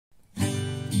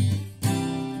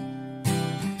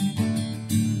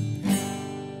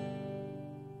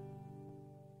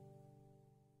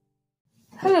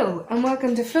Hello and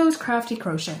welcome to Flo's Crafty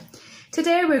Crochet.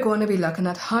 Today we're going to be looking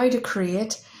at how to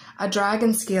create a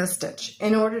dragon scale stitch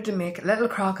in order to make little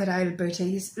crocodile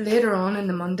booties later on in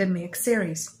the Monday Makes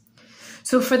series.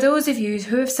 So for those of you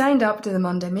who have signed up to the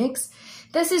Monday Makes,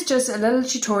 this is just a little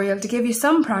tutorial to give you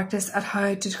some practice at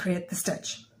how to create the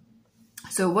stitch.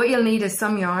 So what you'll need is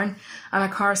some yarn and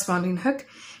a corresponding hook.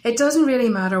 It doesn't really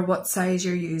matter what size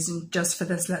you're using just for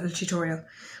this little tutorial.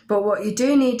 But what you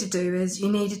do need to do is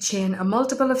you need to chain a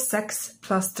multiple of 6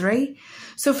 plus 3.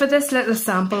 So for this little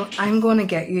sample, I'm going to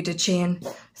get you to chain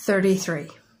 33.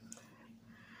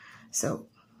 So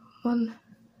 1,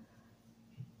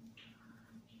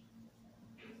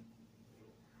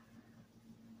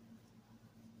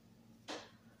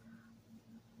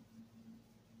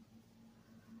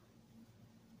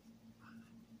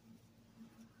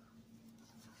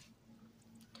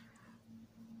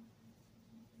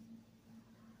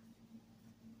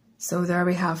 so there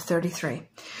we have 33.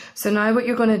 So now what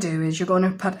you're going to do is you're going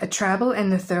to put a treble in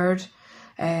the third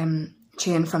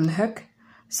chain from the hook.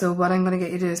 So what I'm going to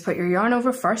get you to do is put your yarn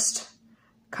over first,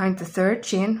 count the third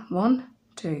chain, 1,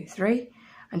 2, 3,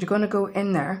 and you're going to go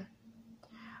in there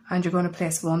and you're going to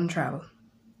place 1 treble.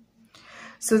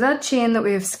 So that chain that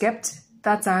we have skipped,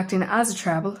 that's acting as a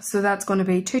treble, so that's going to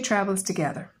be 2 trebles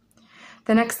together.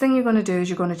 The next thing you're going to do is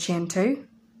you're going to chain 2.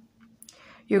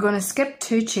 You're going to skip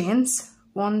 2 chains,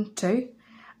 1, 2,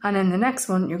 and in the next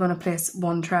one you're going to place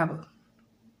 1 treble.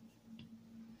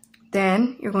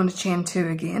 Then you're going to chain 2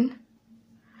 again.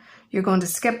 You're going to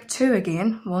skip 2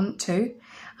 again, 1, 2,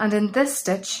 and in this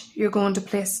stitch you're going to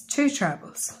place 2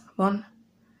 trebles, 1,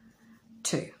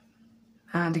 2,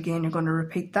 and again you're going to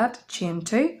repeat that, chain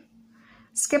 2,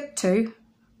 skip 2,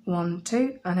 1,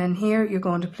 2, and in here you're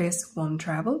going to place 1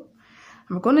 treble.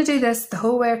 And we're going to do this the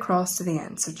whole way across to the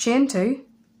end. So chain 2,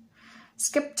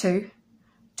 skip 2,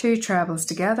 2 trebles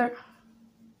together,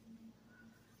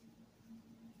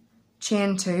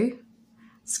 chain 2,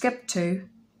 skip 2,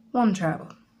 1 treble,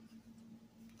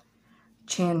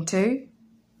 chain 2,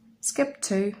 skip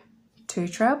 2, 2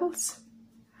 trebles,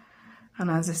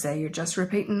 and as I say, you're just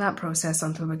repeating that process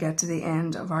until we get to the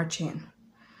end of our chain.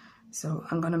 So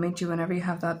I'm going to meet you whenever you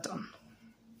have that done.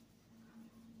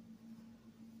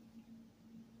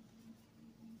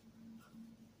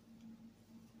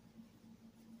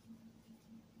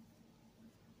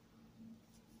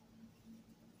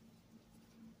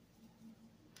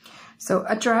 So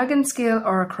a dragon scale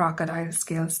or a crocodile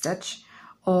scale stitch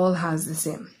all has the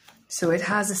same. So it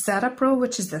has a setup row,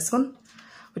 which is this one,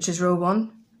 which is row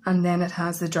 1, and then it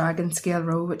has the dragon scale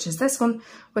row, which is this one,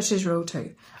 which is row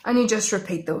 2. And you just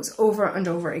repeat those over and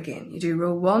over again. You do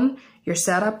row 1, your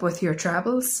setup with your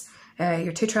trebles,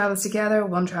 your 2 trebles together,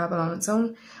 1 treble on its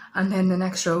own, and then the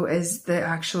next row is the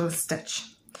actual stitch.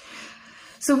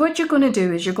 So what you're going to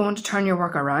do is you're going to turn your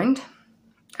work around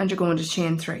and you're going to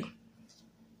chain 3.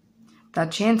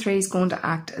 That chain 3 is going to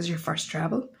act as your first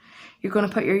treble. You're going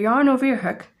to put your yarn over your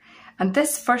hook, and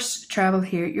this first treble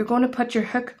here, you're going to put your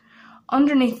hook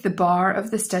underneath the bar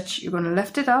of the stitch. You're going to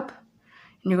lift it up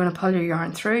and you're going to pull your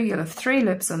yarn through. You'll have 3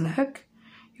 loops on the hook.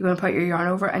 You're going to put your yarn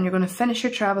over and you're going to finish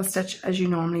your treble stitch as you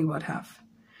normally would have.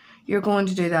 You're going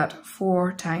to do that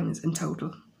 4 times in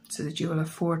total so that you will have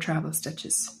 4 treble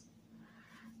stitches.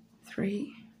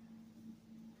 3,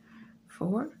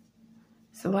 4.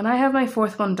 So when I have my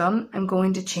 4th one done, I'm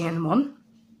going to chain 1.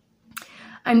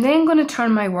 I'm then going to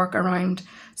turn my work around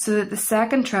so that the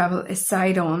second treble is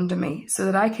side on to me, so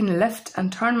that I can lift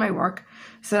and turn my work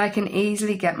so that I can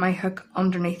easily get my hook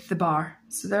underneath the bar.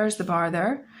 So there's the bar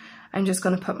there. I'm just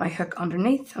going to put my hook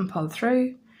underneath and pull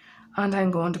through, and I'm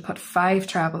going to put 5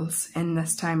 trebles in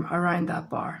this time around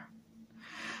that bar.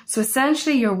 So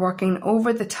essentially you're working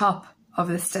over the top of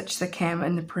the stitch that came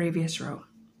in the previous row.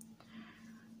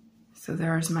 So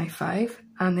there's my 5,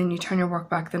 and then you turn your work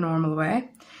back the normal way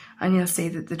and you'll see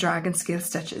that the dragon scale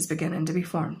stitch is beginning to be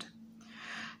formed.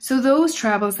 So those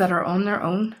trebles that are on their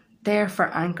own, they're for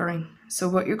anchoring. So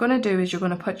what you're going to do is you're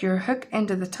going to put your hook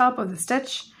into the top of the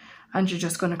stitch and you're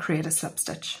just going to create a slip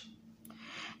stitch.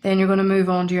 Then you're going to move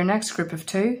on to your next group of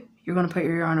 2. You're going to put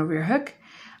your yarn over your hook,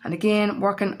 and again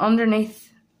working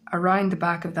underneath around the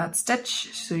back of that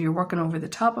stitch, so you're working over the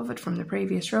top of it from the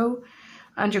previous row,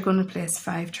 and you're going to place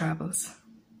 5 trebles.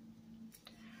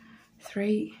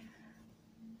 3,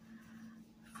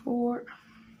 4,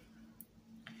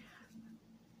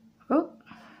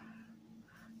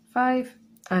 5,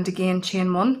 and again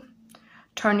chain 1.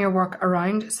 Turn your work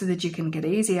around so that you can get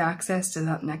easy access to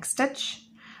that next stitch,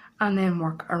 and then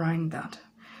work around that.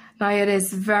 Now it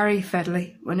is very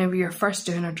fiddly whenever you're first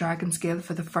doing a dragon scale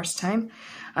for the first time,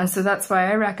 and so that's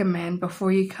why I recommend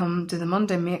before you come to the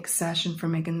Monday Make session for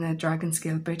making the dragon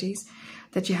scale booties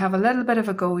that you have a little bit of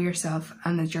a go yourself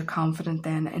and that you're confident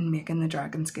then in making the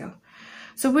dragon scale.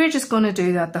 So we're just going to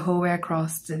do that the whole way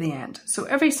across to the end. So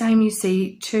every time you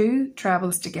see 2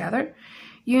 trebles together,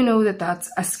 you know that that's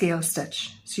a scale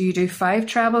stitch. So you do 5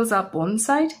 trebles up one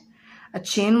side, a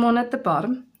chain 1 at the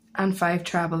bottom, and 5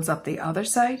 trebles up the other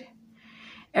side.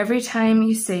 Every time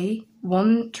you see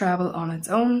 1 treble on its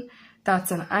own,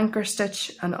 that's an anchor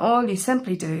stitch, and all you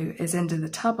simply do is into the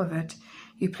top of it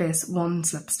you place 1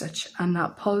 slip stitch, and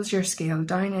that pulls your scale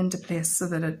down into place so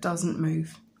that it doesn't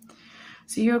move.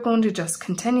 So you're going to just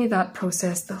continue that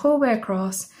process the whole way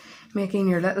across, making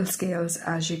your little scales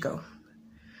as you go.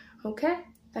 Okay,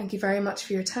 thank you very much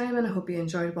for your time, and I hope you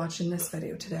enjoyed watching this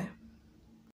video today.